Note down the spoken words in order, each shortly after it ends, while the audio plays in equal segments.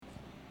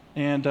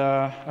and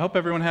I hope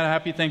everyone had a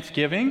happy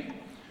Thanksgiving.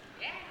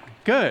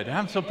 Good.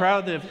 I'm so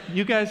proud that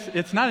you guys,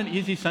 it's not an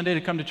easy Sunday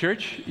to come to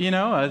church, you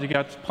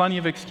got plenty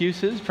of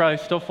excuses, probably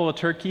still full of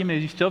turkey,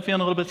 maybe still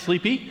feeling a little bit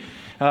sleepy.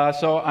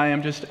 So I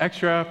am just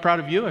extra proud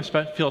of you. I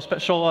feel a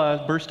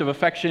special burst of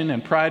affection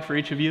and pride for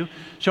each of you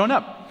showing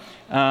up.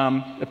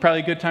 Probably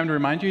a good time to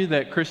remind you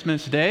that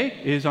Christmas Day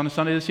is on a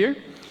Sunday this year.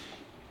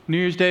 New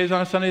Year's Day is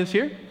on a Sunday this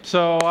year.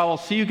 So I will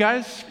see you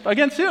guys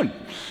again soon.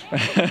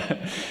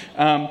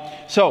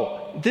 So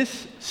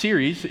this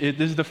series, this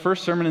is the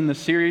first sermon in the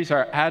series,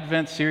 our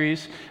Advent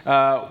series.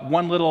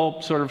 One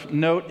little sort of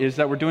note is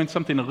that we're doing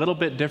something a little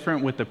bit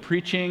different with the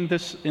preaching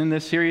in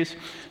this series.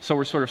 So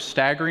we're sort of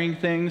staggering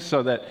things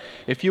so that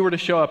if you were to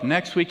show up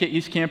next week at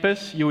East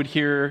Campus, you would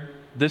hear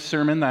this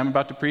sermon that I'm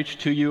about to preach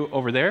to you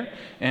over there.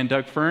 And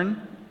Doug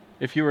Fern,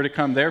 if you were to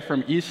come there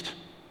from East,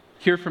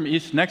 here from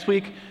East next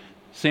week,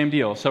 same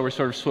deal. So we're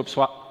sort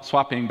of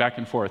swapping back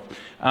and forth.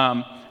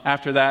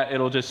 After that,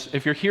 it'll just,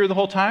 if you're here the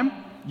whole time,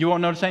 you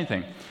won't notice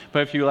anything.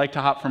 But if you like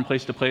to hop from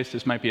place to place,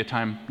 this might be a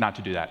time not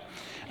to do that.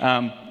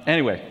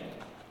 Anyway,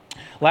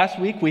 last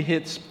week we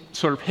hit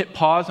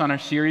pause on our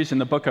series in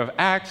the book of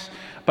Acts,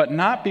 but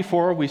not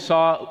before we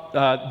saw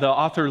the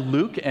author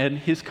Luke and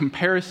his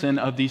comparison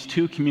of these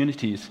two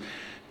communities,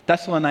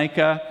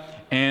 Thessalonica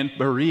and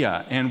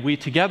Berea. And we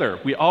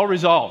all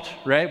resolved,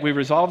 right? We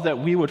resolved that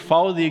we would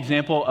follow the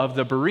example of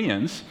the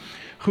Bereans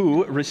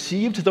who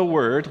received the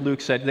word,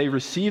 Luke said, they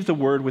received the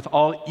word with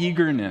all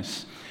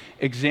eagerness,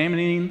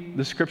 examining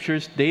the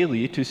scriptures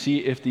daily to see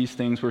if these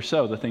things were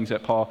so, the things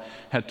that Paul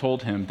had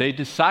told him. They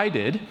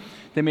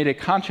made a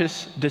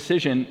conscious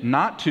decision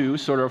not to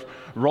sort of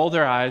roll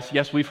their eyes.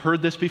 Yes, we've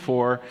heard this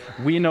before.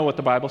 We know what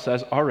the Bible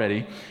says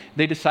already.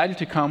 They decided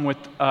to come with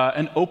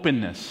an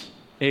openness,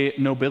 a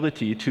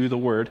nobility to the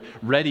word,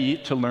 ready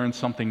to learn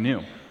something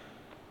new.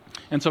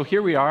 And so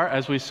here we are,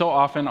 as we so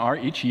often are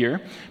each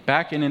year,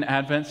 back in an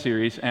Advent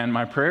series, and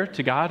my prayer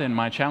to God and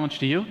my challenge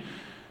to you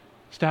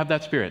is to have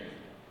that spirit.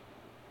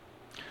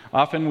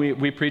 Often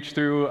we preach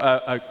through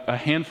a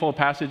handful of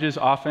passages.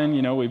 Often,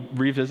 we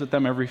revisit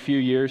them every few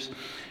years.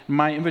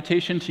 My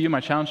invitation to you,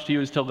 my challenge to you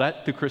is to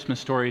let the Christmas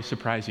story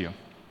surprise you.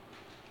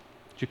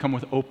 You come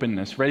with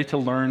openness, ready to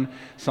learn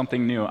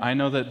something new. I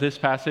know that this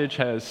passage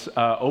has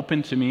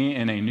opened to me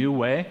in a new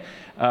way.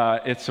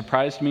 It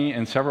surprised me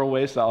in several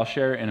ways that I'll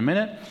share in a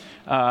minute.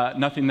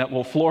 Nothing that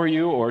will floor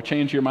you or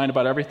change your mind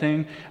about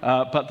everything,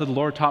 but the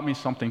Lord taught me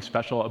something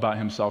special about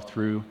himself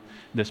through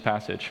this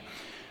passage.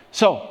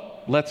 So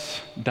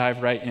let's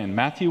dive right in.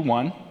 Matthew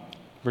 1,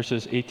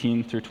 verses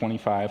 18 through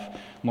 25.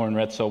 Lauren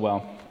read so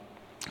well.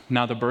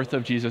 Now the birth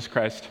of Jesus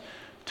Christ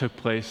took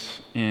place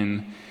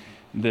in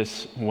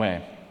this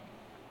way.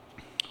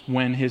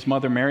 When his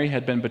mother Mary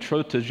had been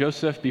betrothed to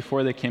Joseph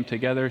before they came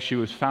together, she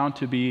was found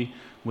to be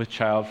with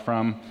child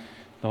from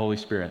the Holy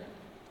Spirit.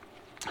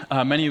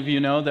 Many of you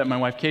know that my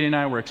wife Katie and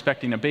I were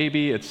expecting a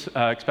baby. It's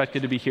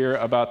expected to be here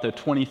about the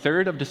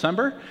 23rd of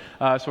December,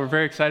 so we're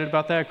very excited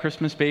about that,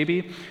 Christmas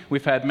baby.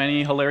 We've had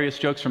many hilarious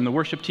jokes from the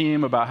worship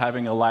team about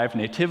having a live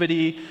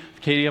nativity,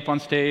 Katie up on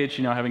stage,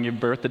 having given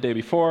birth the day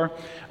before.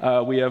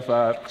 We have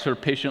sort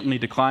of patiently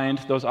declined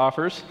those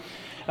offers.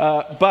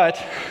 But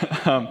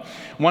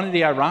one of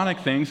the ironic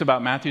things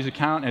about Matthew's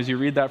account, as you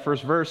read that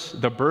first verse,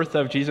 the birth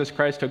of Jesus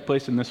Christ took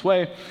place in this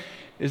way,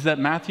 is that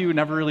Matthew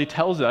never really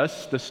tells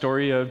us the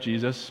story of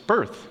Jesus'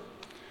 birth.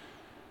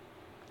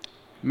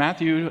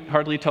 Matthew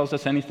hardly tells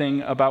us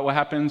anything about what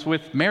happens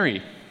with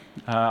Mary.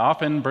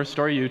 Often, birth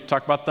story, you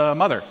talk about the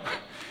mother.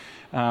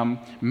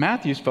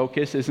 Matthew's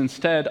focus is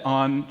instead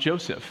on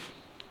Joseph.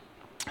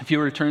 If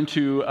you return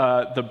to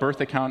the birth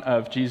account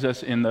of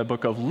Jesus in the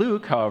book of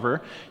Luke,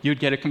 however, you'd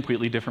get a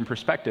completely different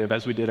perspective,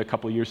 as we did a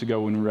couple years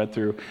ago when we read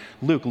through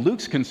Luke.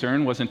 Luke's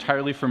concern was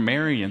entirely for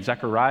Mary and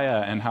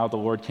Zechariah and how the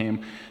Lord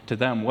came to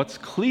them. What's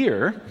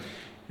clear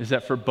is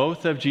that for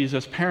both of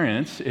Jesus'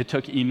 parents, it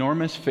took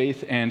enormous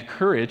faith and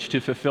courage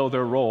to fulfill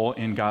their role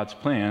in God's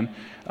plan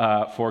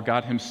for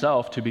God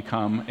himself to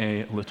become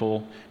a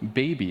little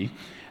baby,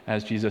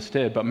 as Jesus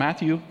did. But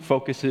Matthew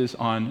focuses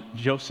on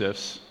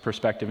Joseph's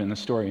perspective in the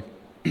story.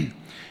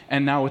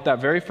 And now with that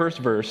very first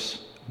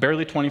verse,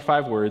 barely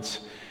 25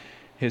 words,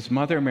 his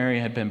mother Mary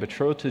had been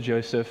betrothed to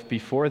Joseph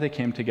before they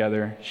came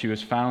together. She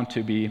was found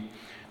to be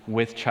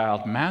with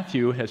child.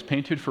 Matthew has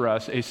painted for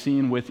us a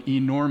scene with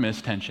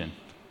enormous tension.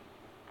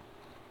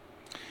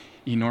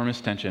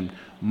 Enormous tension.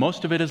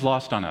 Most of it is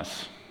lost on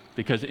us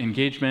because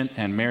engagement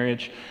and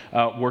marriage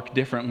work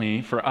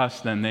differently for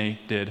us than they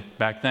did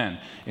back then.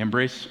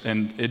 Embrace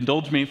and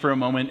indulge me for a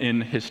moment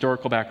in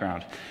historical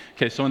background.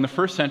 Okay, so in the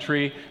first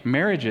century,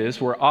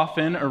 marriages were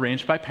often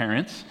arranged by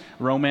parents.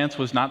 Romance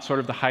was not sort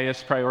of the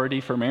highest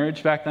priority for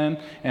marriage back then,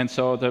 and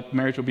so the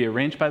marriage would be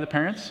arranged by the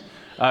parents.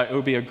 It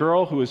would be a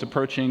girl who was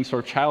approaching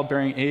sort of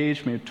childbearing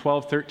age, maybe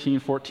 12, 13,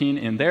 14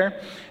 in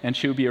there, and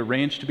she would be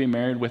arranged to be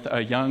married with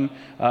a young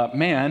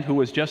man who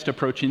was just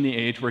approaching the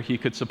age where he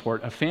could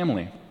support a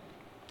family.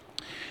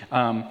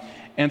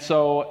 And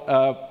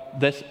so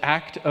this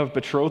act of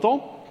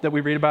betrothal that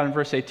we read about in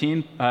verse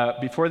 18,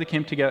 before they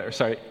came together,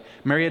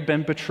 Mary had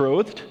been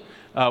betrothed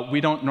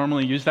We don't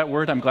normally use that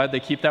word. I'm glad they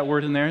keep that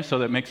word in there, so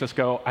that makes us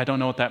go, I don't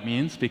know what that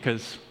means,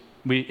 because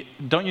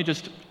don't you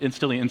just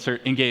instantly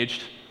insert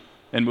engaged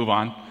and move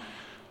on?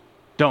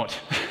 Don't.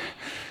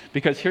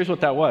 Because here's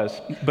what that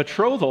was.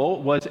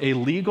 Betrothal was a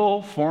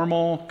legal,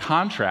 formal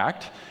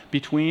contract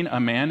between a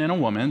man and a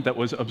woman that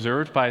was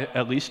observed by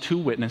at least two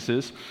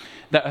witnesses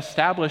that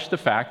established the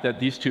fact that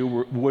these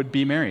two would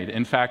be married.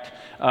 In fact,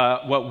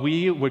 what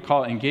we would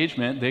call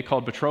engagement, they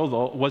called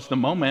betrothal, was the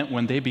moment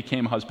when they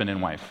became husband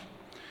and wife.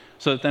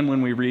 So that then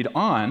when we read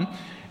on,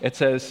 it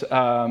says,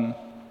 her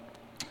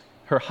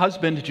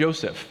husband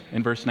Joseph,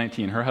 in verse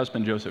 19, her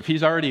husband Joseph,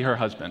 he's already her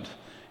husband.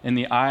 In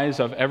the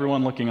eyes of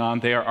everyone looking on,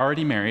 they are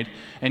already married,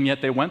 and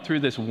yet they went through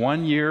this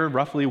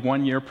roughly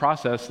 1 year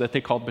process that they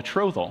called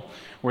betrothal,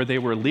 where they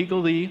were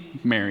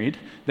legally married.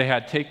 They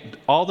had taken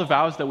all the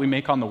vows that we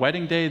make on the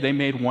wedding day, they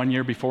made 1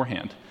 year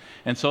beforehand.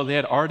 And so they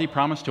had already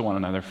promised to one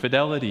another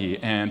fidelity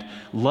and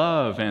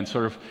love and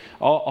sort of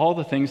all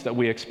the things that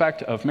we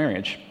expect of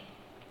marriage.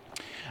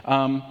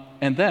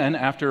 And then,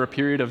 after a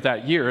period of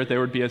that year, there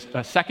would be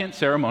a second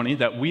ceremony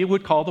that we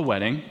would call the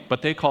wedding,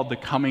 but they called the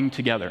coming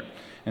together.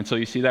 And so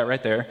you see that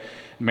right there.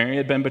 Mary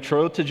had been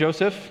betrothed to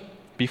Joseph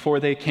before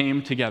they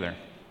came together.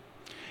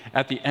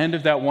 At the end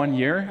of that 1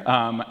 year,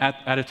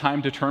 at a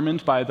time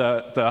determined by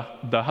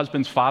the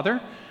husband's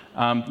father,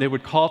 they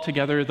would call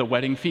together the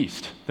wedding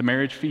feast, the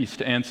marriage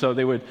feast. And so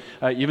they would,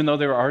 even though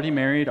they were already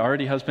married,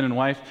 already husband and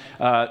wife,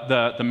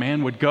 the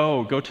man would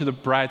go to the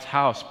bride's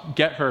house,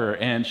 get her,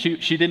 and she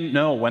didn't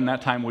know when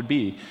that time would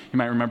be. You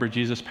might remember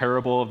Jesus'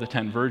 parable of the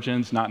 10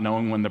 virgins, not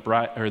knowing when the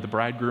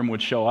bridegroom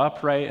would show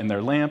up, right, and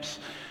their lamps.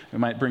 It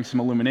might bring some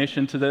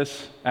illumination to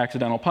this,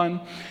 accidental pun.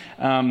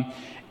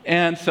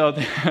 And so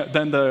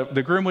then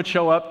the groom would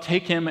show up,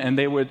 take him, and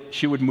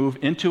she would move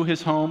into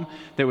his home.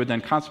 They would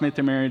then consummate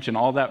their marriage and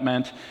all that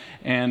meant.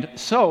 And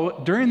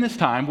so during this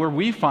time, where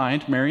we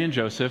find Mary and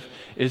Joseph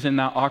is in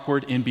that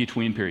awkward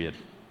in-between period.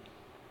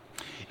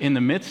 In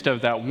the midst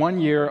of that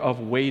 1 year of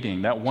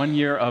waiting, that 1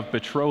 year of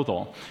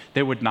betrothal,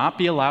 they would not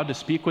be allowed to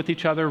speak with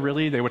each other,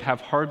 really. They would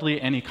have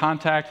hardly any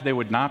contact. They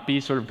would not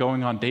be sort of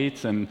going on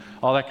dates and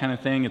all that kind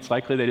of thing. It's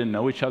likely they didn't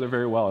know each other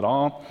very well at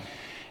all.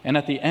 And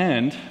at the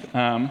end,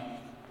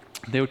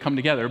 they would come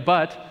together,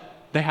 but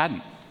they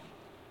hadn't.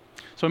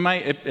 So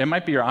it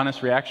might be your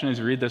honest reaction as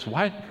you read this,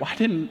 why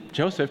didn't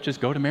Joseph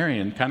just go to Mary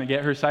and kind of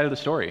get her side of the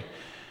story?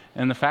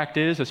 And the fact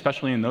is,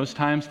 especially in those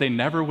times, they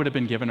never would have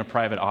been given a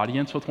private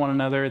audience with one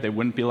another. They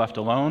wouldn't be left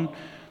alone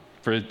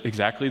for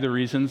exactly the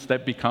reasons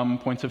that become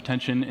points of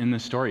tension in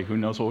this story. Who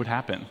knows what would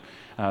happen?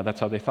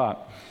 That's how they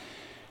thought.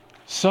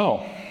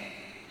 So,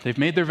 they've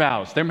made their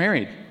vows. They're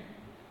married.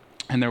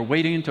 And they're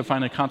waiting to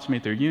finally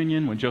consummate their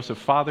union when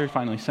Joseph's father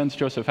finally sends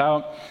Joseph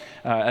out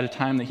at a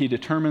time that he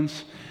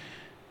determines.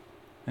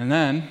 And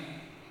then,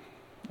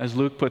 as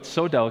Luke puts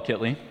so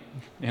delicately,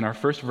 in our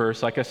first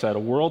verse, like I said, a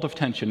world of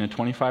tension in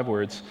 25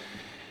 words,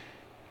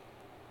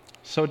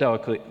 so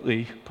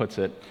delicately puts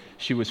it,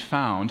 she was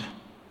found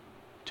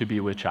to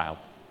be with child.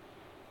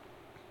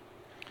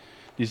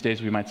 These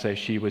days we might say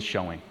she was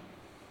showing.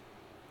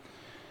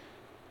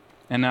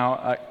 And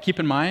now, keep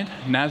in mind,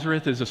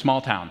 Nazareth is a small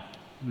town.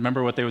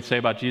 Remember what they would say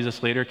about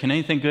Jesus later? Can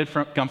anything good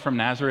come from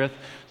Nazareth?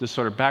 This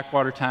sort of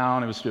backwater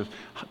town. It was just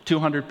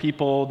 200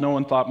 people. No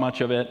one thought much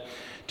of it.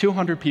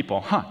 200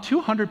 people.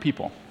 200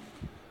 people.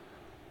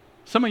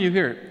 Some of you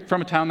here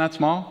from a town that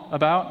small,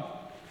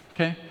 about,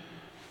 okay?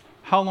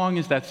 How long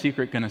is that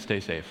secret going to stay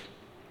safe?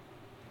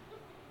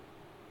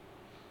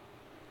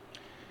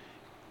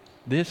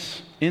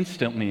 This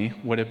instantly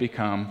would have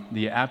become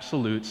the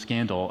absolute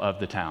scandal of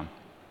the town.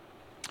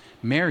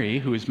 Mary,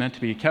 who is meant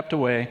to be kept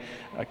away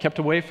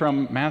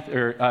from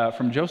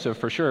Joseph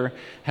for sure,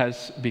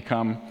 has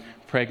become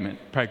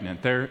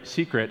pregnant. Their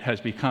secret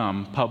has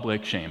become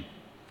public shame.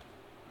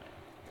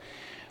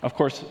 Of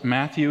course,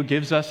 Matthew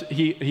gives us,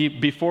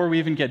 before we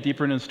even get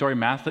deeper into the story,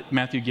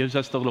 Matthew gives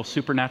us the little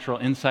supernatural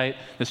insight.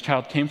 This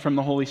child came from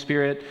the Holy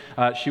Spirit.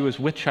 She was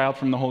with child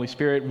from the Holy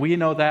Spirit. We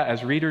know that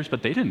as readers,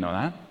 but they didn't know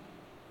that.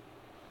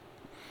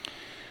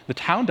 The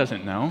town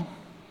doesn't know.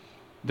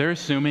 They're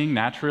assuming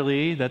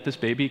naturally that this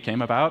baby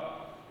came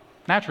about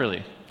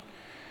naturally.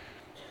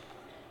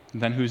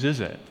 Then whose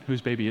is it?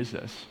 Whose baby is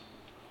this?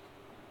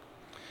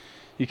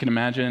 You can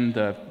imagine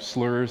the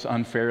slurs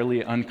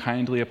unfairly,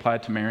 unkindly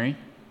applied to Mary.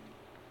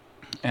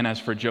 And as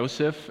for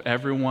Joseph,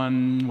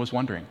 everyone was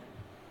wondering,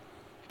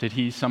 did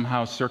he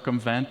somehow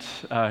circumvent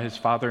his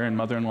father and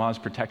mother-in-law's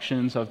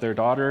protections of their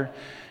daughter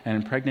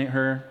and impregnate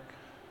her?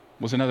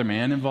 Was another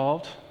man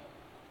involved?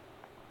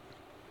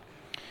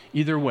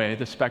 Either way,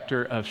 the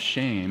specter of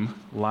shame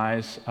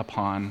lies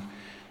upon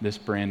this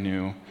brand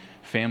new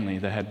family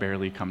that had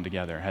barely come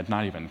together, had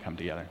not even come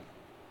together.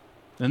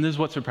 And this is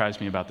what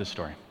surprised me about this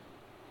story.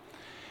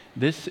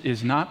 This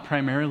is not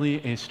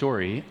primarily a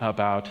story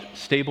about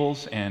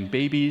stables and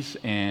babies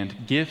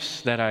and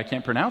gifts that I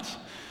can't pronounce.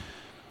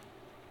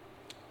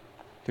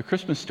 The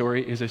Christmas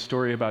story is a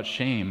story about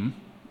shame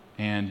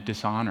and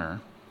dishonor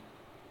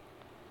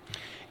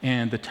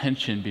and the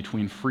tension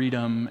between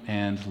freedom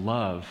and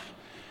love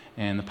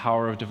and the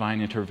power of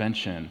divine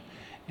intervention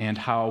and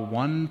how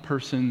one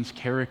person's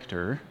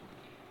character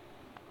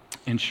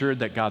ensured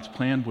that God's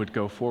plan would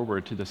go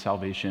forward to the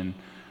salvation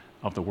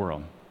of the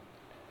world.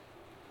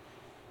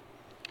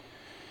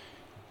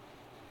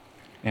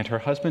 And her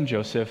husband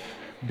Joseph,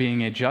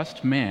 being a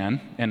just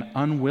man and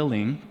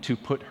unwilling to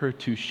put her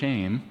to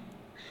shame,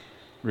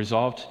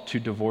 resolved to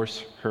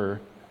divorce her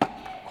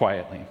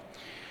quietly.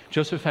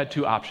 Joseph had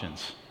two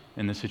options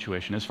in this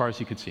situation, as far as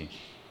he could see.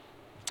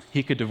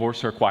 He could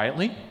divorce her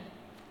quietly,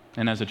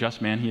 and as a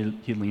just man,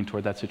 he leaned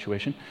toward that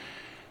situation,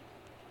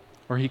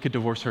 or he could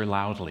divorce her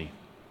loudly.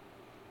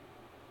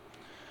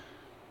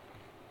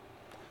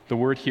 The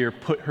word here,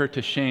 put her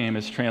to shame,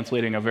 is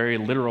translating a very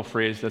literal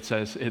phrase that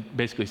says, it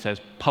basically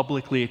says,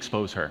 publicly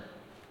expose her.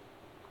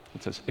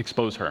 It says,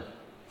 expose her.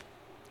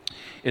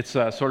 It's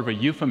sort of a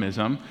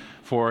euphemism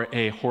for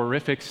a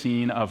horrific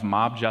scene of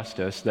mob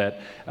justice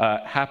that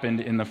happened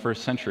in the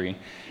first century.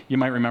 You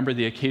might remember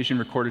the occasion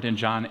recorded in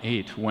John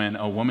 8 when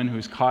a woman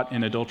who's caught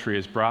in adultery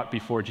is brought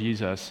before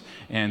Jesus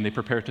and they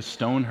prepare to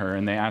stone her,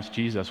 and they ask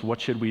Jesus, what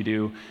should we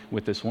do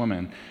with this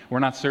woman? We're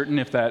not certain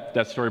if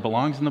that story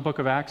belongs in the book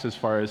of Acts as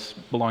far as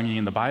belonging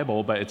in the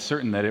Bible, but it's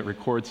certain that it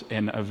records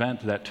an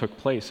event that took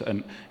place,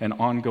 an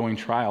ongoing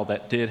trial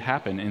that did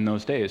happen in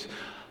those days.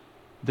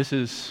 This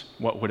is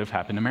what would have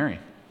happened to Mary.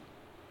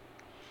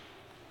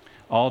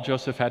 All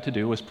Joseph had to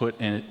do was put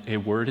a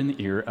word in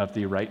the ear of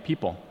the right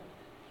people.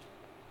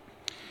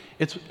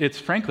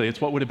 Frankly,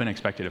 it's what would have been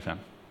expected of him.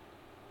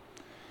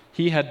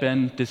 He had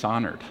been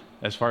dishonored,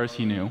 as far as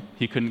he knew.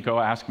 He couldn't go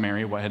ask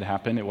Mary what had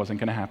happened. It wasn't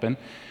going to happen.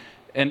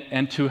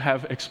 And to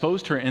have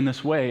exposed her in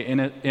this way,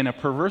 in a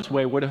perverse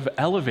way, would have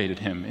elevated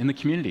him in the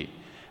community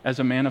as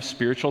a man of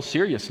spiritual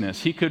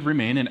seriousness. He could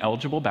remain an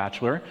eligible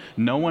bachelor.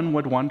 No one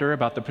would wonder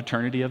about the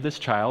paternity of this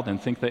child and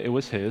think that it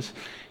was his.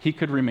 He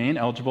could remain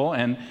eligible,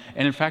 and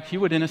in fact, he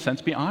would, in a sense,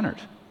 be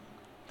honored.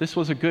 This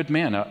was a good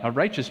man, a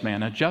righteous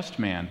man, a just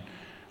man,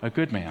 a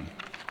good man.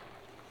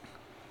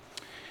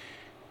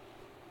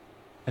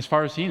 As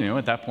far as he knew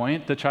at that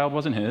point, the child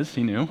wasn't his.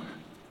 He knew.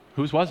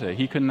 Whose was it?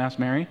 He couldn't ask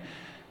Mary.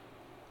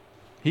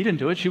 He didn't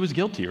do it. She was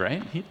guilty,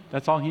 right?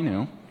 That's all he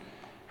knew.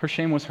 Her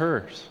shame was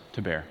hers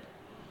to bear.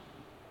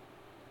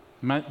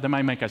 That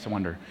might make us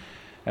wonder,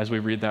 as we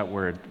read that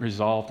word,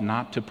 resolved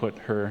not to put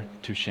her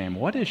to shame.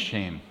 What is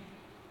shame?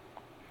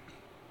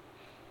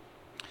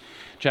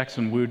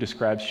 Jackson Wu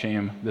describes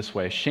shame this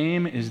way.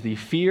 Shame is the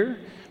fear,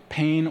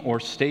 pain, or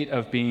state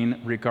of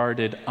being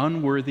regarded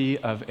unworthy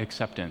of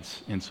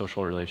acceptance in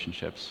social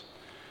relationships.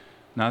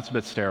 Now, that's a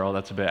bit sterile.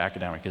 That's a bit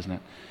academic, isn't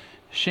it?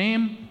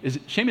 Shame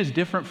is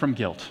different from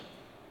guilt.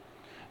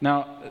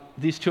 Now,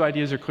 these two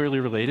ideas are clearly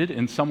related.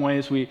 In some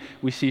ways, we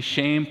see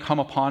shame come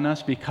upon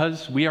us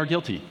because we are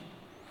guilty.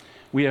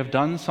 We have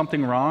done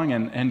something wrong,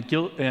 and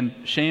guilt and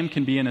shame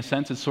can be, in a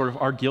sense, it's sort of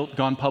our guilt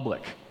gone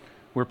public,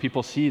 where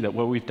people see that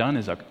what we've done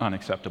is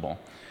unacceptable.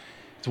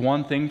 It's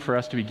one thing for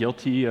us to be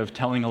guilty of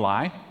telling a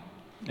lie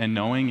and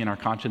knowing in our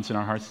conscience and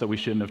our hearts that we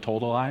shouldn't have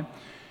told a lie.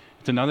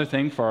 It's another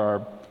thing for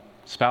our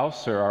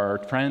spouse or our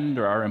friend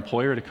or our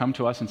employer to come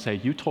to us and say,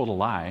 you told a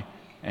lie,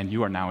 and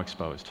you are now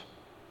exposed,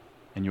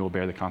 and you will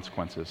bear the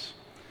consequences.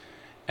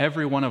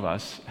 Every one of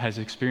us has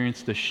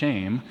experienced the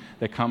shame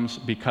that comes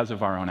because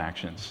of our own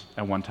actions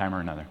at one time or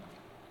another.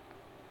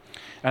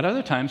 At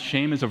other times,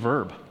 shame is a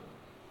verb.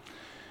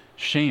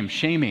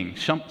 Shaming,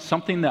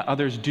 something that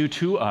others do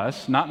to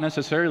us, not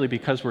necessarily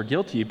because we're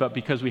guilty, but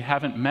because we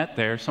haven't met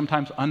their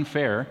sometimes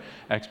unfair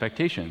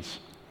expectations.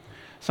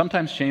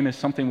 Sometimes shame is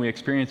something we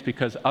experience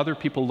because other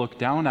people look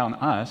down on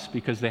us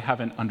because they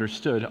haven't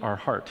understood our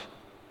heart.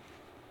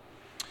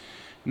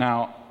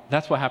 Now,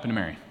 that's what happened to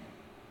Mary.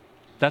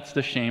 That's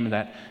the shame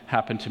that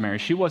happened to Mary.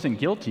 She wasn't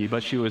guilty,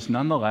 but she was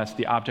nonetheless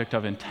the object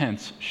of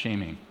intense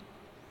shaming.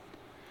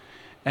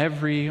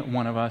 Every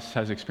one of us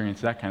has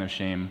experienced that kind of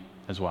shame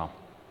as well.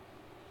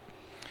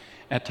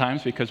 At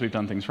times because we've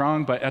done things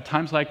wrong, but at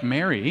times like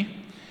Mary,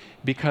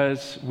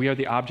 because we are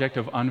the object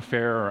of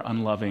unfair or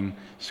unloving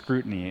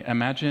scrutiny.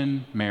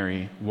 Imagine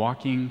Mary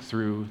walking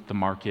through the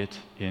market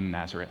in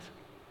Nazareth.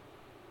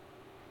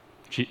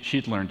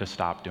 She'd learned to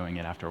stop doing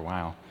it after a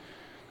while.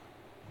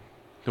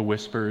 The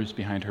whispers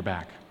behind her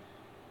back,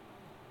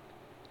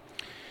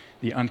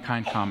 the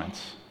unkind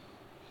comments,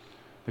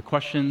 the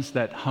questions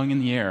that hung in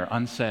the air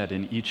unsaid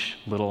in each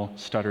little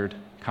stuttered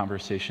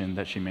conversation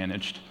that she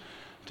managed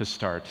to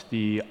start,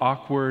 the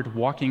awkward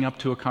walking up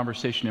to a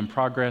conversation in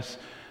progress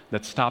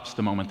that stops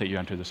the moment that you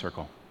enter the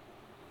circle,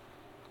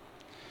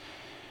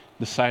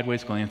 the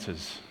sideways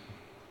glances.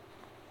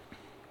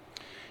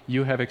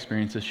 You have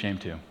experienced this shame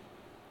too.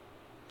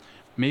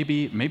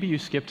 Maybe you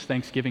skipped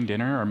Thanksgiving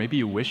dinner, or maybe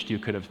you wished you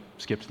could have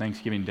skipped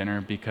Thanksgiving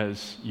dinner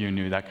because you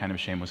knew that kind of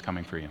shame was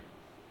coming for you.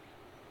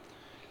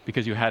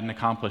 Because you hadn't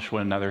accomplished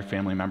what another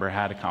family member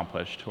had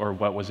accomplished or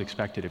what was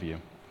expected of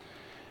you.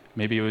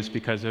 Maybe it was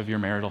because of your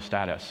marital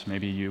status.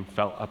 Maybe you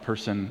felt a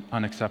person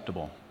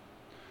unacceptable.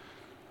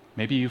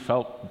 Maybe you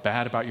felt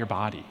bad about your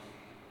body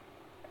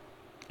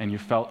and you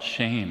felt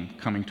shame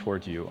coming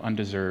towards you,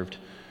 undeserved,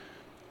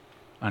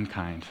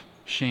 unkind.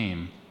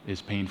 Shame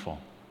is painful.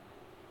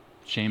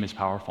 Shame is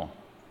powerful.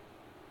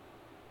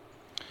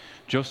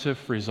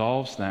 Joseph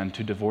resolves then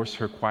to divorce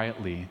her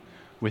quietly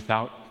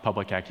without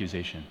public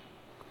accusation,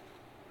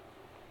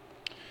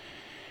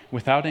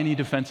 without any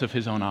defense of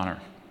his own honor.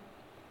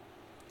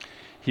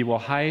 He will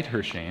hide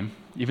her shame,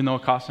 even though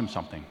it costs him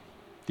something.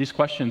 These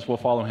questions will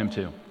follow him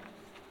too.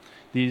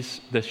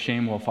 This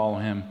shame will follow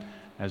him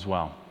as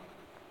well.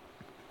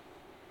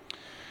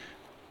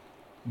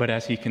 But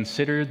as he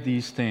considered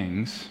these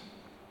things,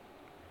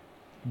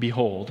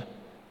 behold,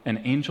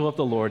 an angel of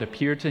the Lord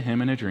appeared to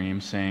him in a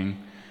dream, saying,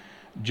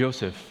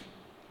 Joseph,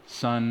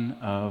 son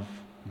of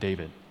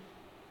David.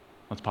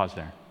 Let's pause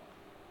there.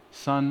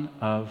 Son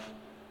of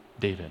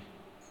David.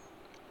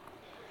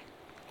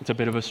 It's a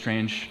bit of a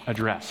strange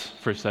address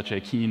for such a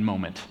keen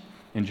moment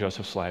in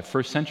Joseph's life.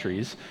 For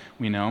centuries,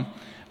 we know,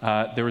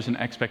 there was an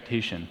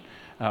expectation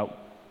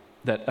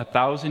that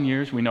 1,000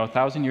 years, we know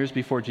 1,000 years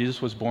before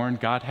Jesus was born,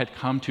 God had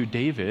come to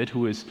David,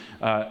 who is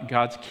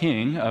God's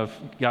king of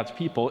God's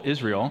people,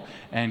 Israel,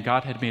 and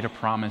God had made a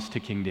promise to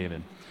King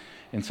David.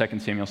 In 2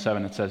 Samuel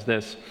 7, it says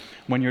this,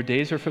 when your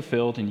days are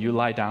fulfilled and you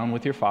lie down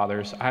with your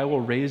fathers, I will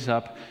raise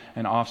up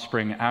an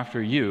offspring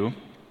after you,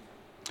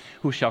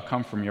 who shall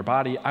come from your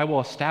body. I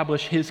will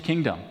establish his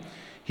kingdom.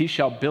 He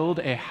shall build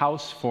a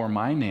house for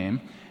my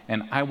name,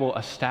 and I will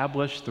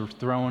establish the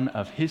throne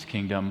of his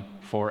kingdom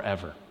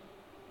forever.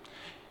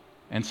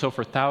 And so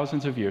for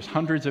thousands of years,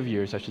 hundreds of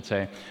years, I should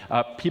say,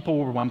 people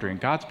were wondering,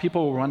 God's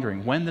people were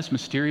wondering when this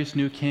mysterious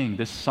new king,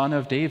 this son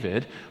of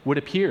David, would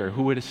appear,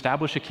 who would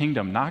establish a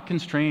kingdom not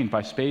constrained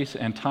by space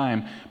and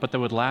time, but that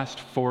would last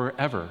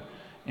forever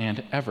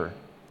and ever.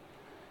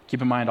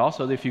 Keep in mind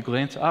also that if you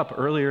glance up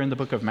earlier in the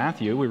book of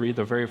Matthew, we read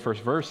the very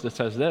first verse that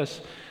says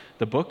this,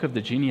 the book of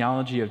the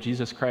genealogy of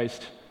Jesus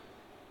Christ,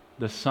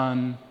 the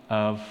son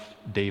of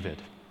David.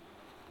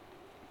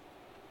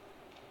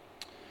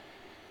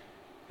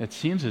 It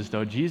seems as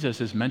though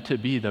Jesus is meant to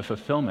be the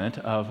fulfillment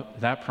of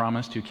that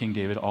promise to King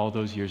David all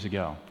those years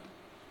ago.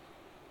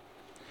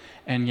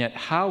 And yet,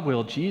 how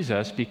will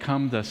Jesus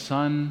become the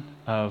son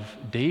of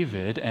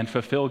David and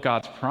fulfill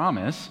God's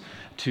promise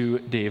to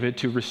David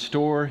to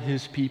restore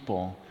his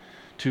people,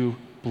 to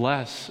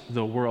bless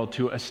the world,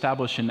 to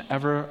establish an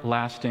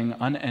everlasting,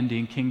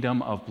 unending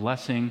kingdom of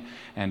blessing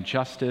and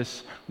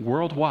justice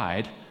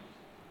worldwide,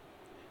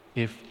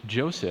 if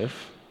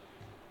Joseph,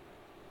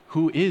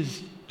 who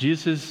is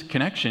Jesus'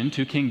 connection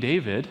to King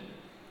David,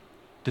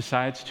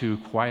 decides to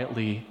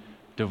quietly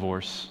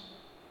divorce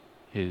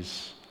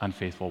his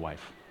unfaithful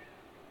wife?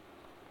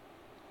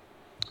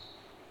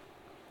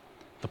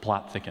 The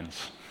plot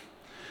thickens.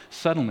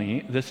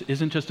 Suddenly, this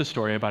isn't just a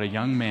story about a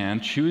young man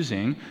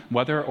choosing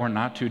whether or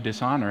not to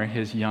dishonor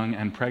his young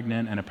and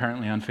pregnant and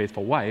apparently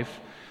unfaithful wife.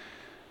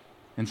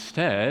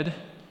 Instead,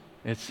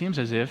 it seems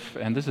as if,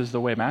 and this is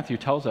the way Matthew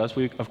tells us,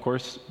 we, of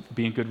course,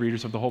 being good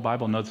readers of the whole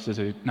Bible, know this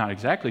is not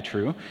exactly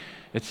true.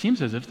 It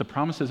seems as if the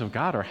promises of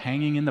God are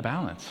hanging in the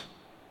balance.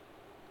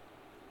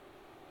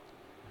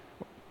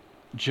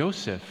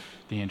 Joseph,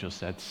 the angel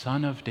said,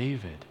 son of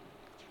David,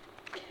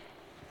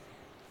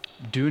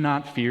 do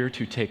not fear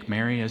to take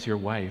Mary as your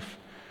wife,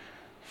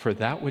 for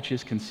that which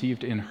is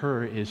conceived in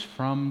her is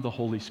from the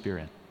Holy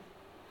Spirit.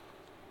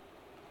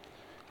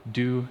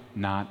 Do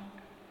not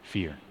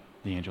fear,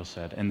 the angel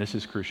said, and this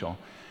is crucial.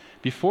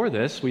 Before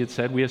this, we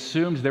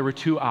assumed there were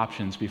two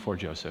options before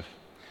Joseph.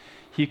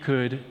 He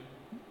could,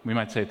 we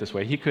might say it this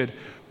way, he could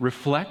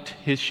reflect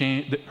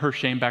her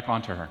shame back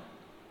onto her.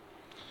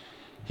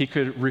 He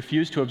could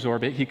refuse to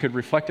absorb it. He could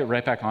reflect it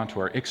right back onto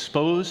her,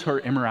 expose her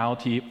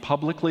immorality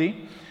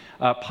publicly,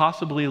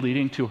 possibly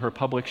leading to her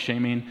public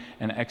shaming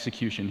and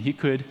execution. He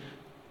could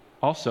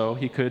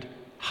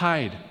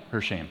hide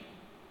her shame.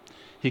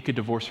 He could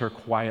divorce her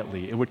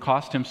quietly. It would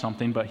cost him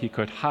something, but he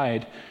could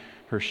hide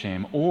her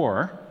shame.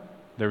 Or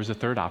there was a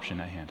third option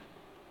at hand.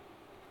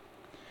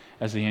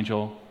 As the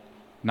angel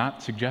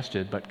not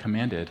suggested, but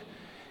commanded,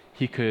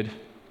 he could,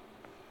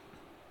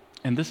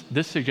 and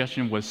this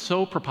suggestion was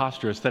so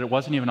preposterous that it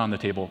wasn't even on the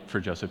table for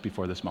Joseph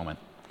before this moment.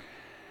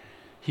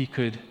 He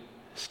could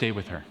stay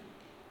with her.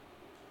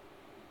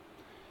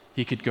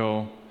 He could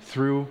go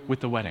through with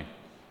the wedding.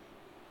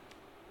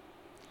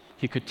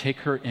 He could take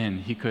her in.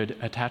 He could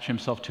attach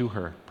himself to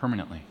her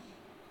permanently.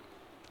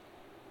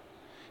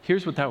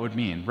 Here's what that would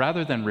mean.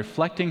 Rather than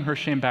reflecting her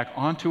shame back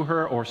onto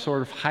her or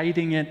sort of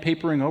hiding it,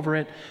 papering over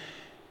it,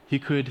 he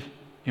could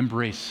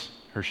embrace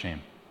her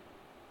shame.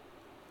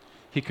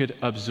 He could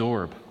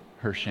absorb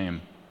her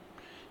shame.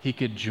 He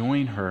could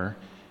join her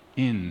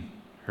in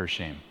her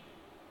shame.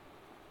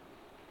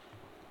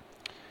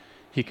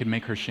 He could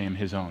make her shame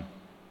his own.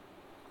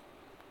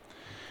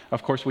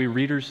 Of course, we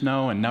readers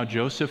know, and now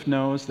Joseph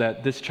knows,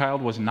 that this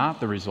child was not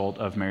the result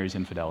of Mary's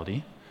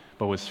infidelity,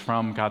 but was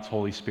from God's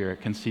Holy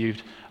Spirit,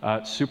 conceived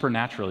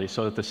supernaturally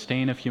so that the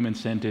stain of human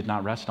sin did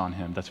not rest on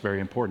him. That's very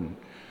important.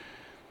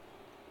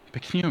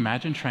 But can you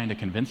imagine trying to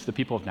convince the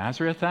people of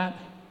Nazareth that?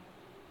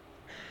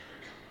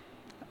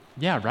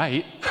 Yeah,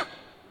 right.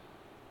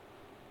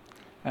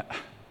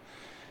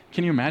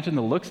 Can you imagine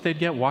the looks they'd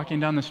get walking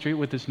down the street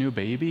with this new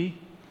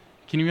baby?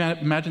 Can you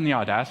imagine the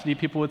audacity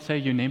people would say?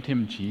 You named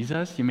him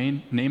Jesus? You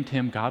named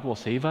him God will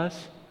save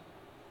us?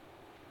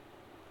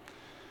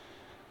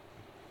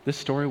 This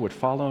story would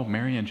follow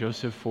Mary and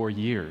Joseph for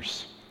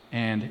years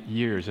and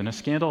years. And a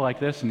scandal like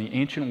this in the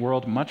ancient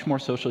world, much more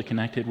socially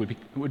connected,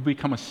 would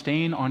become a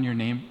stain on your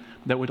name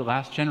that would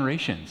last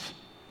generations.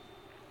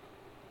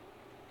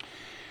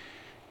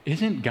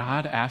 Isn't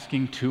God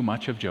asking too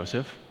much of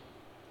Joseph?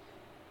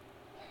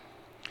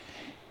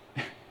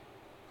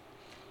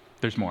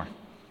 There's more.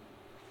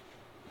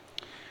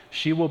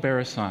 She will bear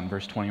a son,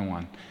 verse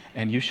 21,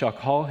 and you shall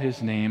call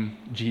his name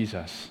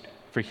Jesus,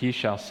 for he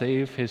shall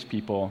save his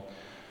people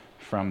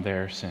from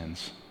their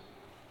sins.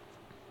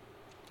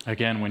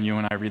 Again, when you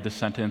and I read this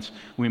sentence,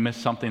 we miss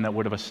something that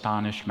would have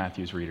astonished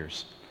Matthew's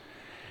readers.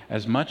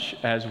 As much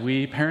as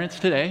we parents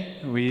today,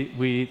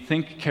 we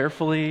think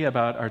carefully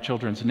about our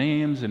children's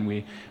names and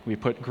we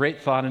put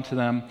great thought into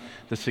them,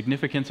 the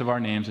significance of our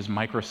names is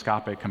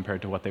microscopic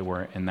compared to what they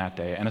were in that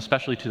day, and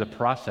especially to the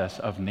process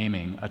of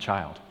naming a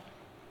child.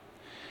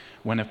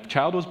 When a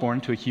child was born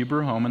to a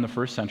Hebrew home in the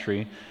first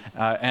century,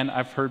 and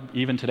I've heard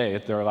even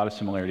today there are a lot of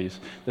similarities,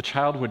 the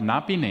child would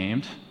not be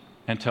named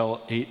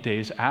until 8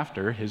 days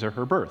after his or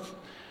her birth.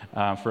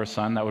 For a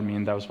son, that would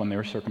mean that was when they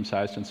were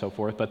circumcised and so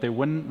forth, but they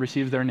wouldn't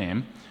receive their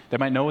name. They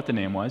might know what the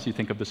name was. You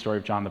think of the story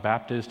of John the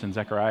Baptist and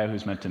Zechariah,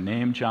 who's meant to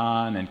name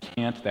John and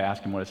can't. They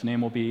ask him what his name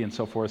will be and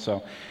so forth,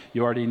 so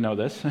you already know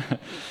this.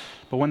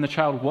 But when the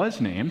child was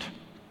named,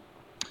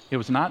 it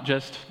was not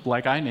just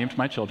like I named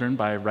my children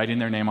by writing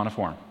their name on a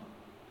form.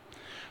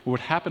 What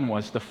would happen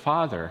was the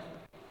father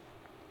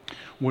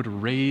would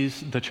raise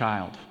the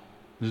child.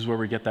 This is where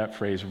we get that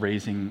phrase,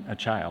 raising a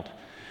child.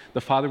 The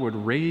father would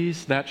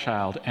raise that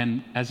child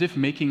and, as if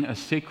making a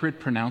sacred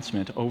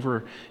pronouncement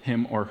over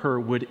him or her,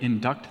 would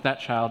induct that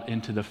child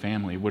into the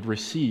family, would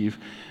receive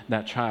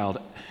that child,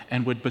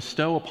 and would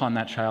bestow upon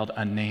that child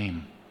a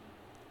name,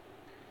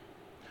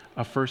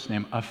 a first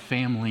name, a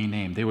family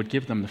name. They would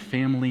give them the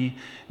family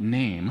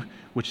name,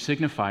 which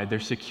signified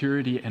their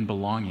security and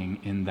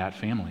belonging in that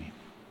family.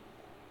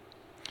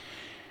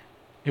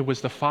 It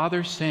was the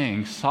father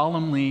saying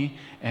solemnly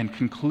and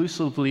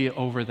conclusively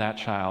over that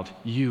child,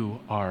 "You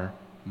are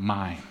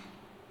mine.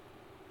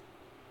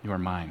 You are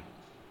mine."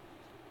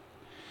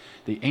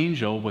 The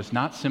angel was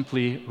not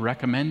simply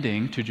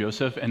recommending to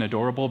Joseph an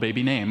adorable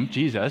baby name,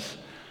 Jesus.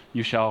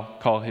 You shall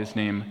call his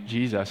name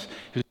Jesus.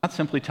 He was not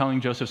simply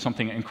telling Joseph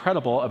something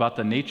incredible about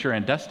the nature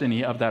and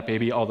destiny of that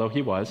baby, although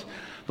he was.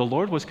 The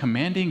Lord was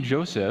commanding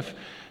Joseph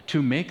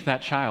to make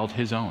that child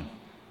his own.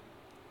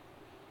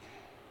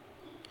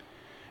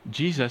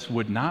 Jesus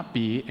would not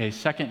be a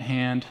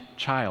second-hand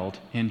child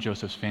in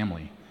Joseph's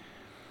family.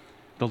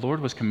 The Lord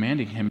was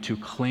commanding him to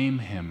claim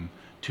him,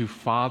 to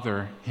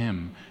father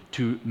him,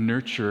 to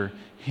nurture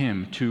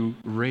him, to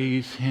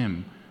raise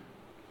him,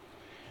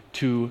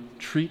 to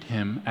treat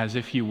him as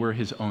if he were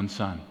his own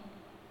son,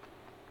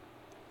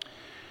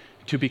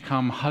 to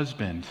become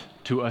husband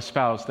to a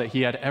spouse that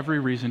he had every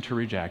reason to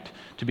reject,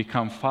 to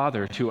become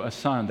father to a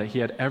son that he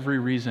had every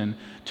reason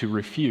to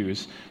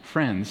refuse.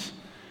 Friends,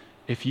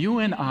 if you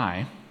and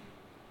I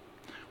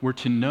were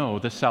to know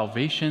the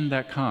salvation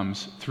that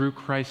comes through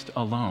Christ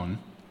alone,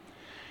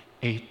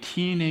 a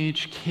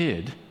teenage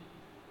kid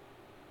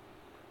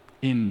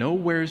in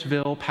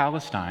Nowheresville,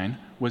 Palestine,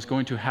 was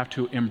going to have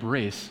to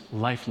embrace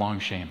lifelong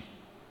shame.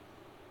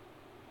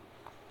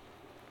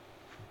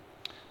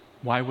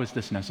 Why was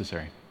this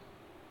necessary?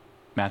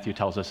 Matthew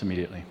tells us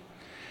immediately.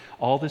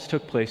 All this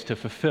took place to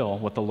fulfill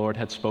what the Lord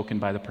had spoken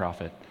by the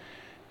prophet.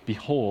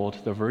 Behold,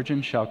 the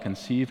virgin shall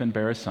conceive and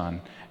bear a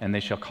son, and they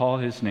shall call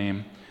his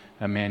name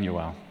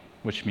Emmanuel,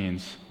 which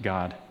means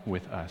God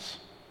with us.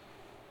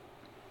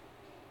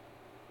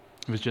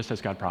 It was just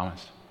as God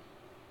promised.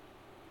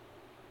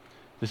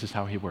 This is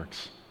how he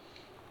works.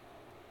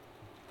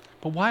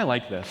 But why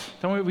like this?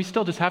 We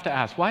still just have to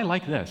ask, why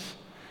like this?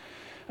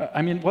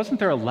 I mean, wasn't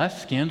there a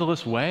less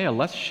scandalous way, a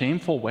less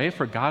shameful way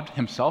for God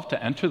himself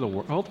to enter the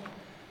world?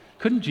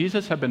 Couldn't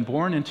Jesus have been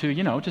born into,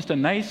 just a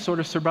nice sort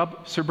of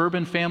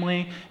suburban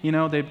family?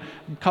 They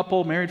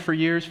couple married for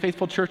years,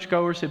 faithful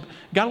churchgoers.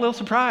 Got a little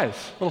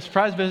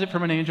surprise visit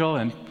from an angel,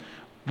 and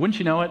wouldn't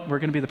you know it, we're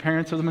going to be the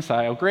parents of the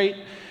Messiah. Oh, great.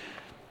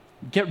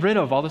 Get rid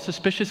of all the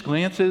suspicious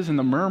glances and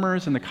the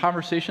murmurs and the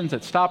conversations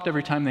that stopped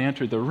every time they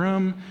entered the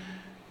room.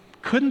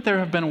 Couldn't there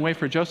have been a way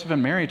for Joseph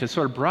and Mary to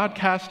sort of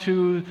broadcast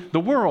to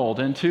the world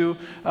and to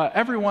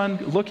everyone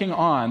looking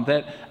on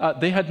that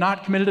they had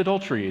not committed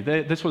adultery?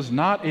 This was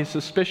not a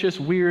suspicious,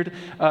 weird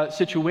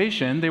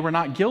situation. They were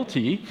not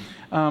guilty.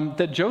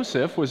 That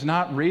Joseph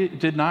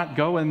did not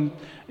go and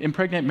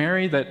impregnate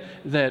Mary.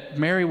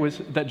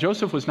 That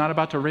Joseph was not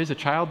about to raise a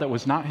child that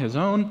was not his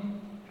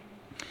own.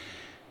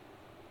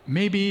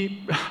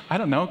 Maybe, I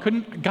don't know.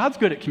 God's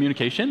good at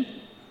communication.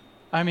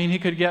 I mean,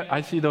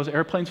 I see those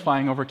airplanes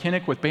flying over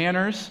Kinnick with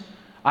banners.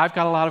 I've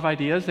got a lot of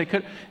ideas.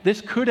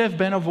 This could have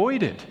been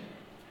avoided.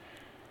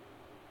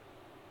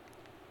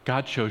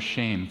 God chose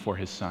shame for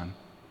his son.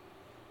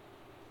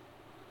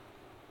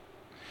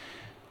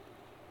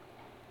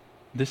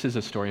 This is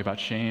a story about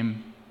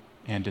shame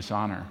and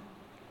dishonor,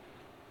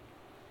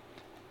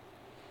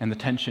 and the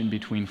tension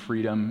between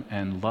freedom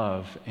and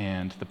love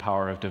and the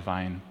power of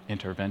divine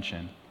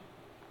intervention.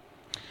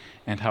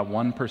 and how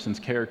one person's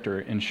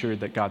character ensured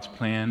that God's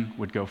plan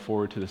would go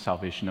forward to the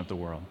salvation of the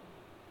world.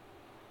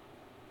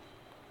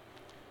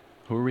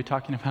 Who are we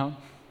talking about?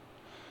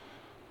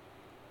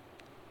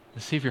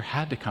 The Savior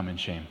had to come in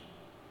shame.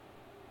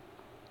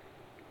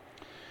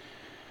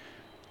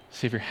 The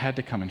Savior had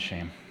to come in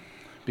shame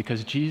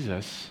because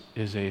Jesus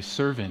is a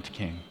servant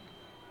king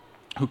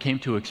who came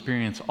to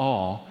experience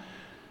all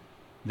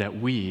that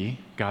we,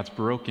 God's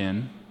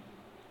broken,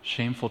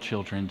 shameful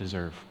children,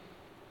 deserve.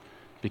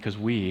 Because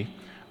we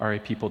are a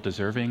people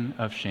deserving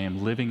of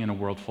shame, living in a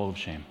world full of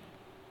shame.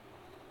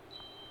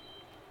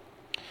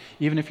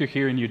 Even if you're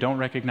here and you don't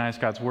recognize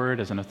God's word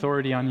as an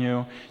authority on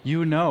you,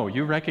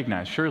 you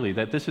recognize surely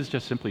that this is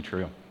just simply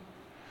true.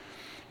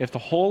 If the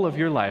whole of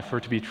your life were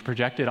to be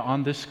projected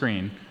on this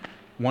screen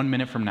 1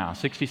 minute from now,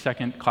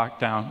 60-second clock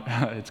down,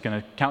 it's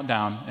going to count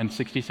down, and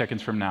 60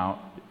 seconds from now,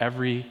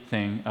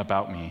 everything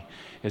about me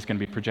is going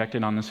to be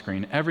projected on the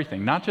screen.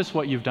 Everything, not just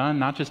what you've done,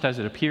 not just as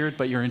it appeared,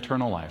 but your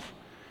internal life,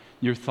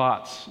 your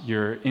thoughts,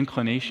 your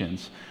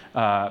inclinations,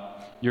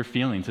 your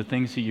feelings, the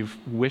things that you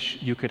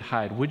wish you could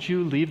hide. Would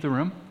you leave the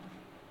room?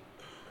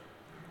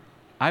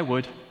 I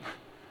would.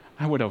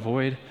 I would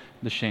avoid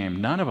the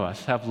shame. None of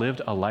us have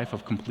lived a life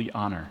of complete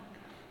honor,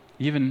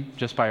 even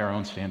just by our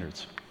own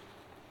standards.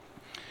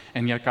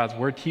 And yet God's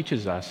word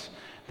teaches us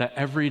that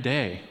every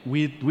day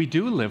we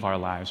do live our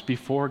lives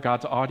before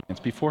God's audience,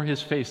 before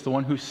his face, the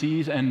one who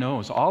sees and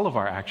knows all of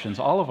our actions,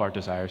 all of our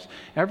desires.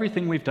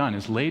 Everything we've done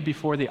is laid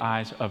before the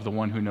eyes of the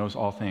one who knows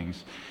all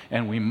things.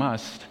 And we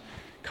must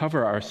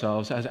cover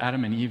ourselves as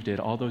Adam and Eve did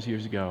all those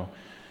years ago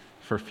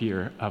for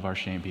fear of our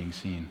shame being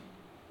seen.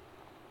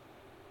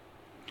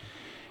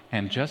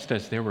 And just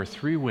as there were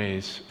 3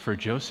 ways for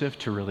Joseph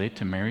to relate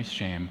to Mary's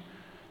shame,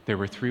 there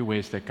were 3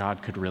 ways that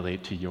God could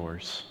relate to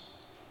yours.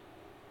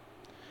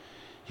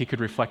 He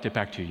could reflect it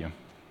back to you.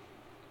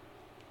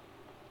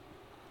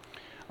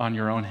 On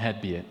your own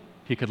head be it.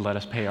 He could let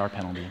us pay our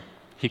penalty.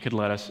 He could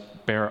let us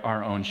bear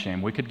our own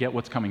shame. We could get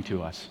what's coming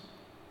to us.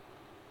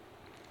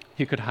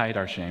 He could hide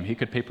our shame. He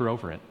could paper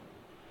over it.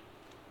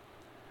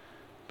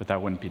 But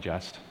that wouldn't be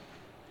just.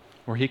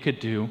 Or he could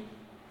do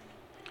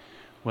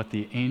what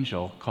the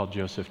angel called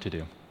Joseph to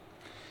do.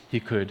 He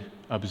could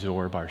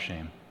absorb our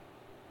shame.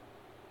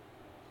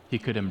 He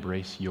could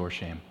embrace your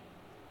shame.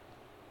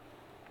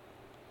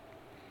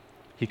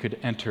 He could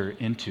enter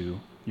into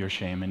your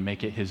shame and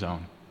make it his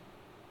own.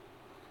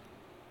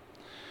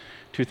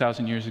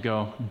 2,000 years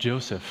ago,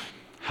 Joseph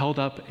held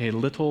up a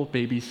little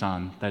baby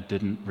son that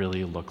didn't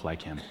really look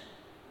like him.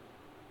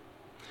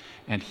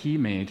 And he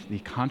made the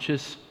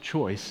conscious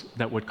choice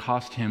that would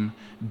cost him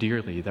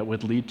dearly, that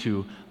would lead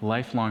to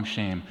lifelong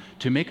shame,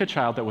 to make a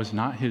child that was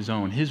not his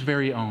own, his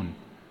very own,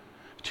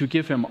 to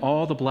give him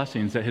all the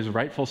blessings that his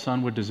rightful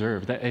son would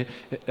deserve, that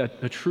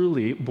a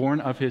truly born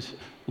of his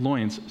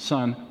loins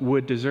son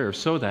would deserve,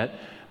 so that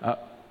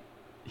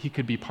he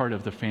could be part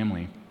of the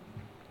family.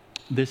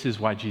 This is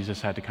why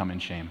Jesus had to come in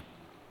shame.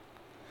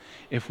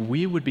 If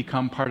we would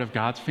become part of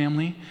God's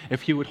family,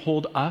 if he would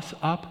hold us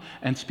up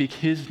and speak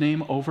his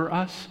name over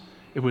us,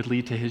 it would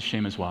lead to his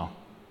shame as well.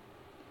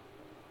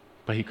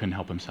 But he couldn't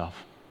help himself.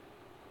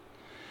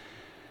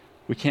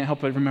 We can't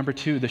help but remember,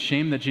 too, the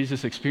shame that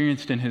Jesus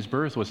experienced in his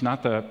birth was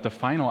not the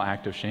final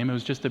act of shame. It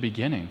was just the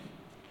beginning.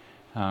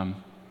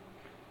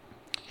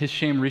 His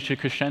shame reached a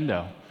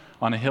crescendo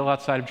on a hill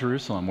outside of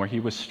Jerusalem where he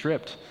was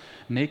stripped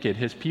naked.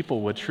 His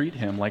people would treat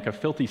him like a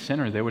filthy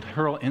sinner. They would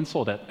hurl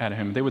insult at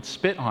him. They would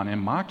spit on him,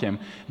 mock him.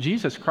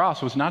 Jesus'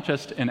 cross was not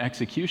just an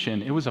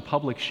execution. It was a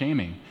public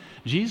shaming.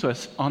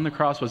 Jesus on the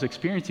cross was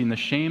experiencing the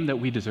shame that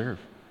we deserve,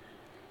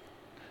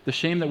 the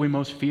shame that we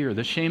most fear,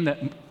 the shame that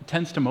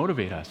tends to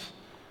motivate us.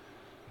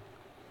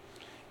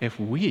 If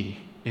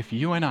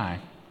you and I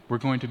were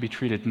going to be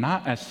treated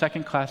not as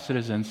second-class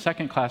citizens,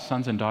 second-class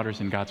sons and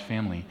daughters in God's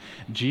family,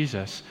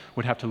 Jesus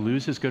would have to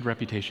lose his good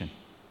reputation.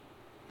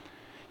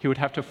 He would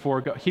have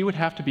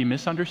to be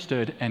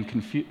misunderstood and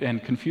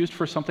confused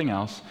for something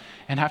else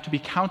and have to be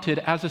counted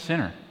as a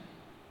sinner,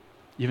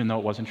 even though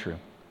it wasn't true.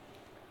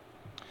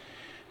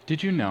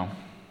 Did you know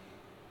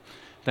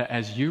that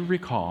as you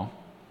recall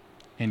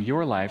in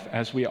your life,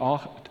 as we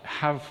all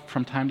have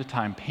from time to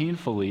time,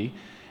 painfully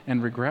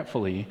and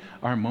regretfully,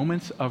 are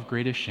moments of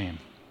greatest shame?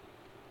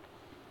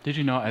 Did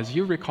you know, as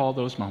you recall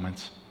those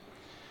moments,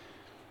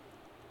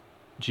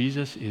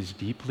 Jesus is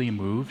deeply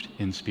moved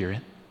in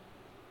spirit?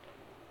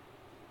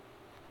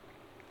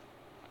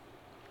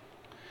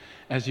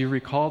 As you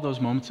recall those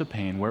moments of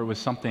pain, where it was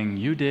something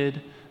you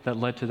did that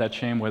led to that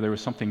shame, whether it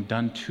was something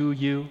done to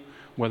you,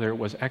 whether it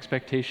was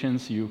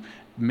expectations you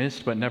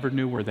missed but never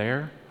knew were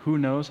there, who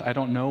knows? I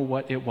don't know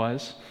what it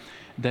was,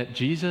 that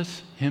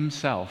Jesus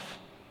himself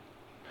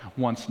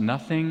wants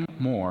nothing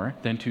more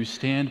than to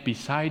stand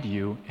beside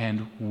you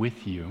and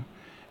with you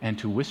and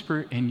to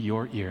whisper in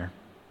your ear,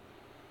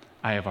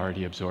 I have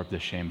already absorbed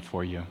this shame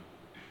for you.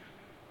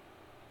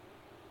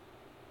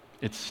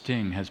 Its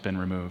sting has been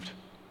removed.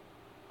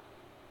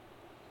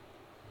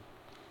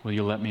 Will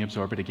you let me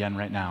absorb it again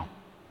right now?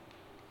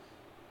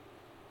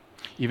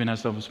 Even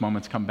as those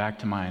moments come back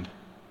to mind,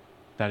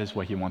 that is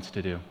what he wants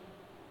to do.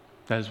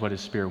 That is what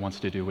his Spirit wants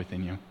to do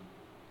within you.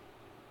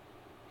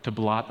 To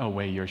blot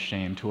away your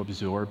shame, to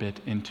absorb it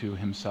into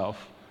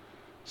himself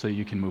so that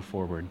you can move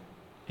forward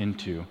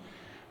into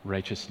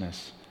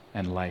righteousness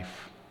and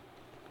life.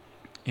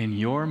 In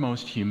your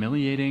most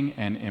humiliating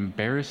and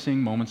embarrassing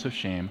moments of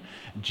shame,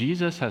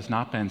 Jesus has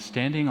not been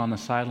standing on the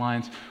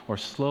sidelines or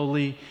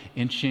slowly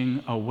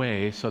inching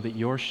away so that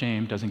your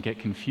shame doesn't get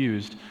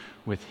confused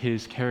with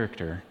his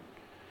character.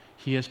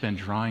 He has been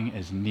drawing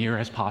as near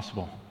as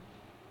possible.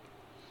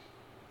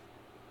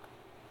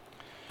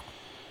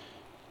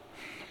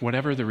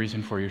 Whatever the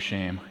reason for your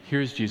shame,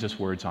 here's Jesus'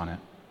 words on it.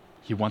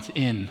 He wants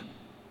in.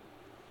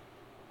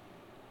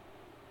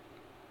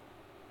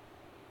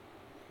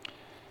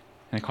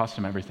 And it cost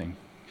him everything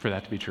for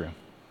that to be true.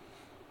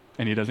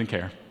 And he doesn't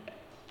care.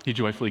 He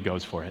joyfully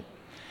goes for it.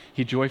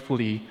 He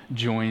joyfully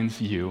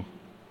joins you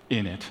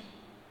in it.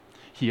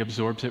 He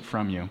absorbs it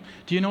from you.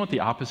 Do you know what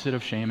the opposite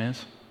of shame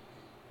is?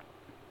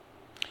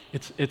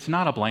 It's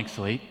not a blank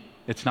slate.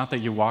 It's not that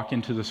you walk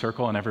into the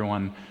circle and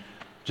everyone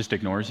just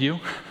ignores you.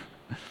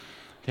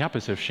 The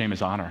opposite of shame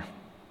is honor.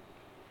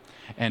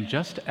 And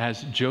just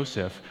as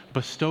Joseph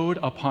bestowed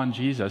upon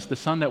Jesus the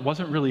son that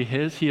wasn't really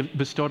his, he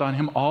bestowed on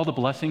him all the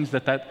blessings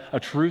that a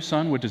true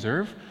son would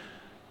deserve,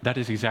 that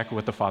is exactly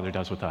what the Father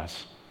does with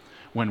us.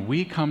 When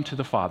we come to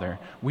the Father,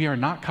 we are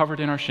not covered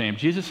in our shame.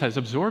 Jesus has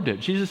absorbed it.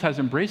 Jesus has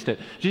embraced it.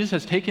 Jesus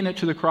has taken it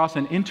to the cross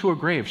and into a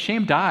grave.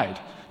 Shame died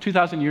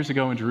 2,000 years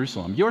ago in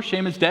Jerusalem. Your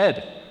shame is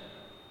dead.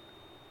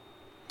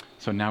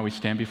 So now we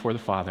stand before the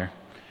Father,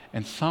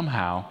 and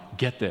somehow,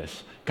 get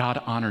this,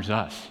 God honors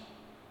us.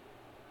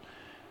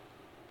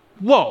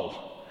 Whoa,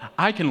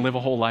 I can live a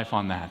whole life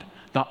on that.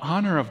 The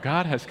honor of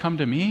God has come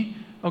to me.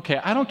 Okay,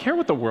 I don't care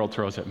what the world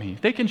throws at me.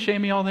 They can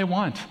shame me all they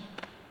want.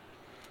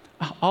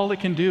 All it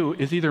can do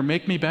is either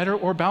make me better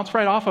or bounce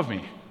right off of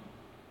me.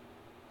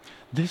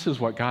 This is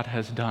what God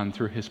has done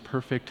through his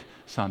perfect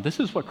Son. This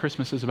is what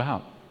Christmas is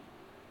about.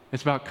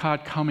 It's about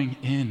God coming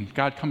in,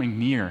 God coming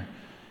near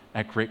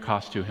at great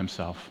cost to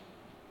himself.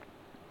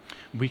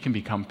 We can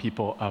become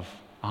people of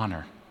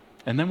honor.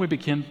 And then we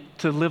begin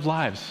to live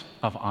lives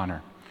of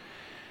honor.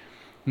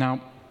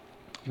 Now,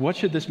 what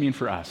should this mean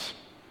for us?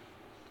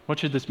 What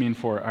should this mean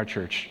for our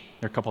church?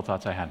 There are a couple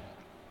thoughts I had.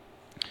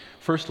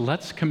 First,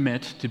 let's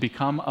commit to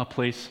become a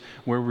place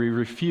where we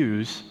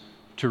refuse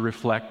to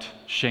reflect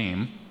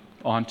shame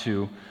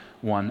onto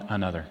one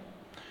another.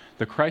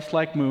 The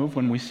Christ-like move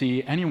when we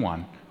see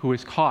anyone who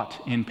is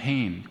caught in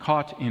pain,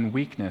 caught in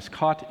weakness,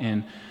 caught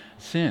in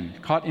sin,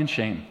 caught in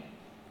shame.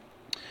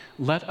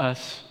 Let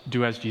us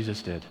do as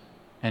Jesus did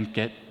and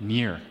get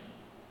near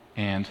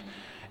and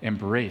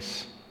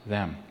embrace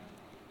them.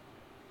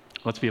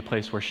 Let's be a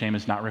place where shame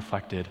is not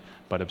reflected,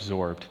 but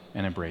absorbed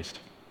and embraced.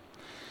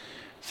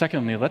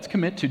 Secondly, let's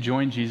commit to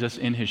join Jesus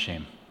in his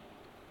shame.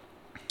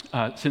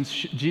 Since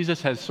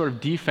Jesus has sort of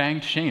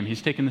defanged shame,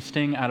 he's taken the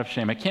sting out of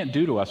shame. It can't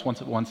do to us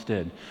once it once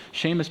did.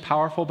 Shame is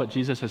powerful, but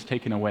Jesus has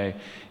taken away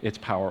its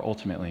power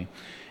ultimately.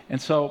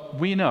 And so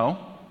we know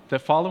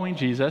that following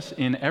Jesus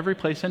in every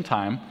place and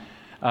time,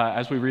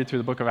 as we read through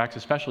the book of Acts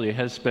especially,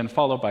 has been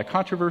followed by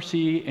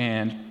controversy,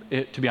 and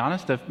to be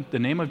honest, the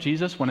name of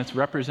Jesus, when it's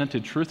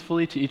represented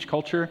truthfully to each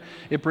culture,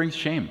 it brings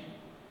shame.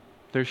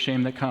 There's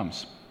shame that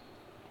comes.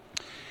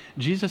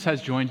 Jesus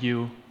has joined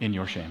you in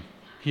your shame.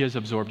 He has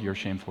absorbed your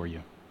shame for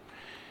you.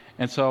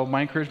 And so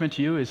my encouragement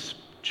to you is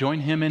join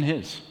him in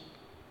his.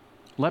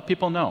 Let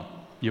people know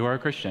you are a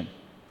Christian.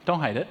 Don't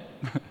hide it.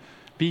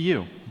 Be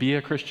you. Be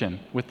a Christian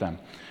with them.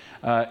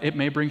 It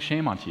may bring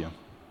shame onto you.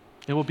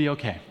 It will be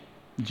okay.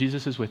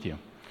 Jesus is with you.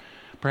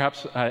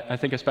 Perhaps, I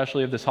think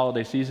especially of this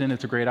holiday season,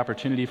 it's a great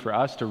opportunity for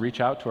us to reach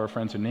out to our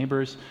friends and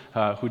neighbors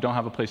who don't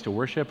have a place to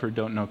worship or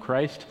don't know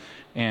Christ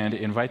and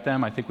invite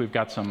them. I think we've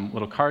got some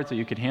little cards that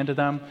you could hand to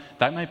them.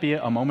 That might be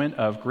a moment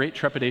of great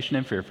trepidation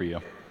and fear for you.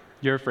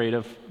 You're afraid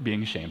of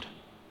being ashamed.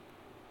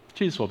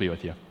 Jesus will be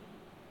with you.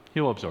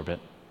 He will absorb it.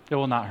 It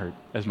will not hurt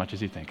as much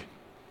as you think.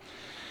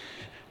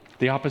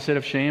 The opposite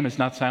of shame is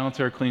not silence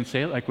or a clean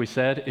slate. Like we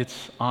said,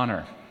 it's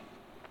honor.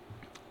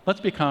 Let's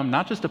become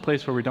not just a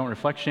place where we don't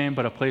reflect shame,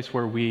 but a place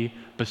where we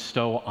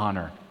bestow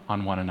honor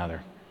on one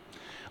another.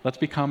 Let's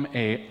become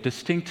a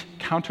distinct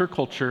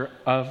counterculture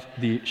of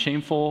the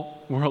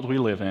shameful world we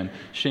live in,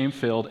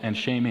 shame-filled and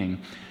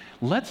shaming.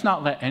 Let's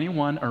not let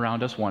anyone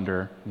around us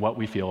wonder what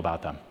we feel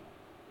about them.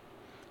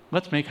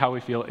 Let's make how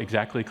we feel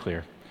exactly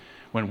clear.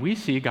 When we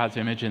see God's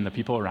image in the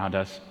people around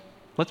us,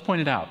 let's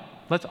point it out.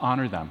 Let's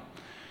honor them.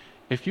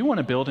 If you want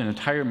to build an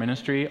entire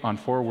ministry on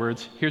 4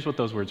 words, here's what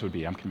those words would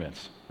be, I'm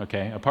convinced,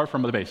 okay? Apart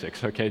from the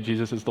basics, okay?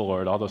 Jesus is the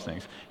Lord, all those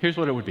things. Here's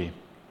what it would be.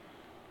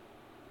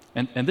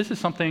 And this is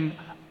something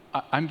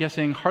I'm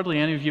guessing hardly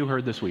any of you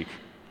heard this week.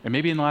 And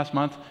maybe in the last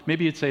month,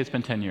 maybe you'd say it's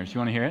been 10 years. You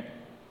want to hear it?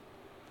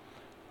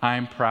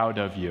 I'm proud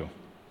of you.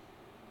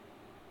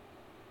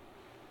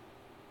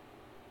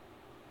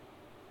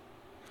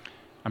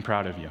 I'm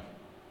proud of you.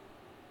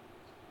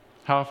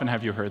 How often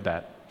have you heard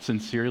that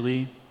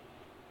sincerely,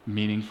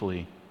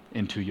 meaningfully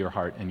into your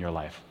heart and your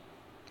life?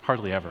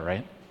 Hardly ever,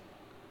 right?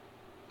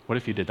 What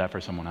if you did that for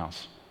someone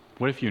else?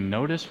 What if you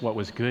noticed what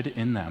was good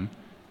in them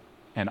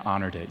and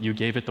honored it. You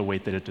gave it the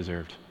weight that it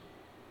deserved.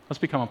 Let's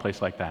become a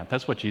place like that.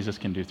 That's what Jesus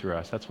can do through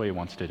us. That's what he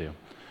wants to do.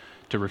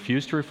 To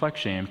refuse to reflect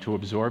shame, to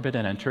absorb it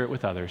and enter it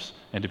with others,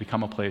 and to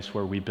become a place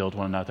where we build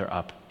one another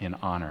up in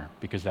honor,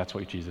 because that's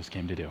what Jesus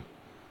came to do.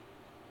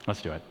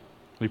 Let's do it.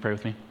 Will you pray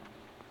with me?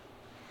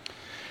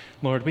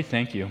 Lord, we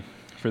thank you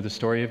for the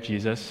story of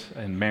Jesus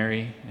and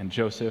Mary and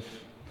Joseph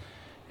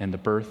and the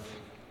birth.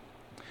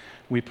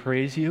 We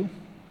praise you,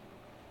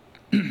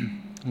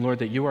 Lord,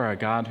 that you are a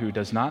God who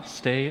does not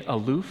stay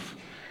aloof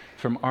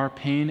from our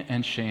pain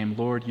and shame.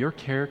 Lord, your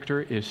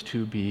character is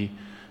to be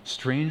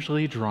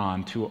strangely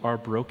drawn to our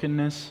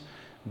brokenness,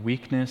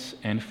 weakness,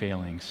 and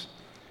failings.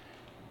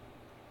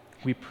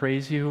 We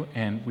praise you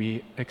and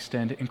we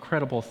extend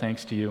incredible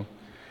thanks to you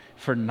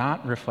for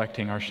not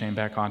reflecting our shame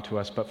back onto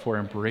us, but for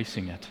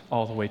embracing it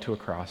all the way to a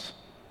cross,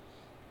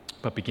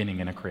 but beginning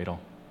in a cradle,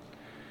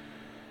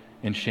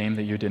 in shame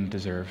that you didn't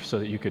deserve so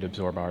that you could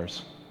absorb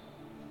ours.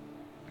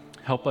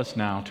 Help us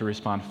now to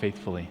respond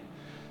faithfully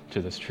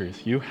to this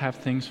truth. You have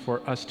things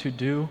for us to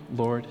do,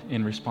 Lord,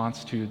 in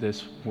response to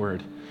this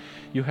word.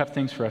 You have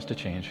things for us to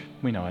change.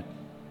 We know it.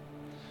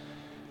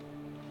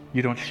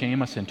 You don't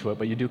shame us into it,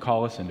 but you do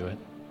call us into it.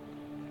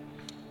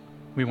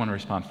 We want to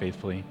respond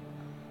faithfully.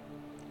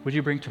 Would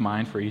you bring to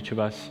mind for each of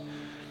us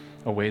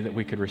a way that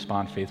we could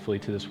respond faithfully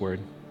to this word?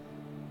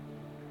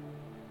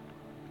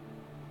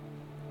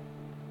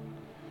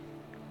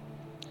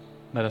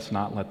 Let us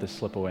not let this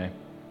slip away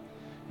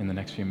in the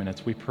next few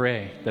minutes. We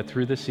pray that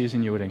through this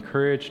season you would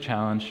encourage,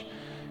 challenge,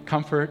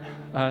 comfort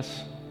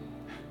us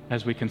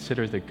as we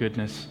consider the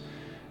goodness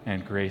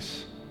and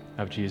grace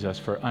of Jesus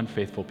for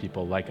unfaithful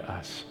people like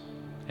us.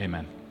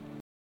 Amen.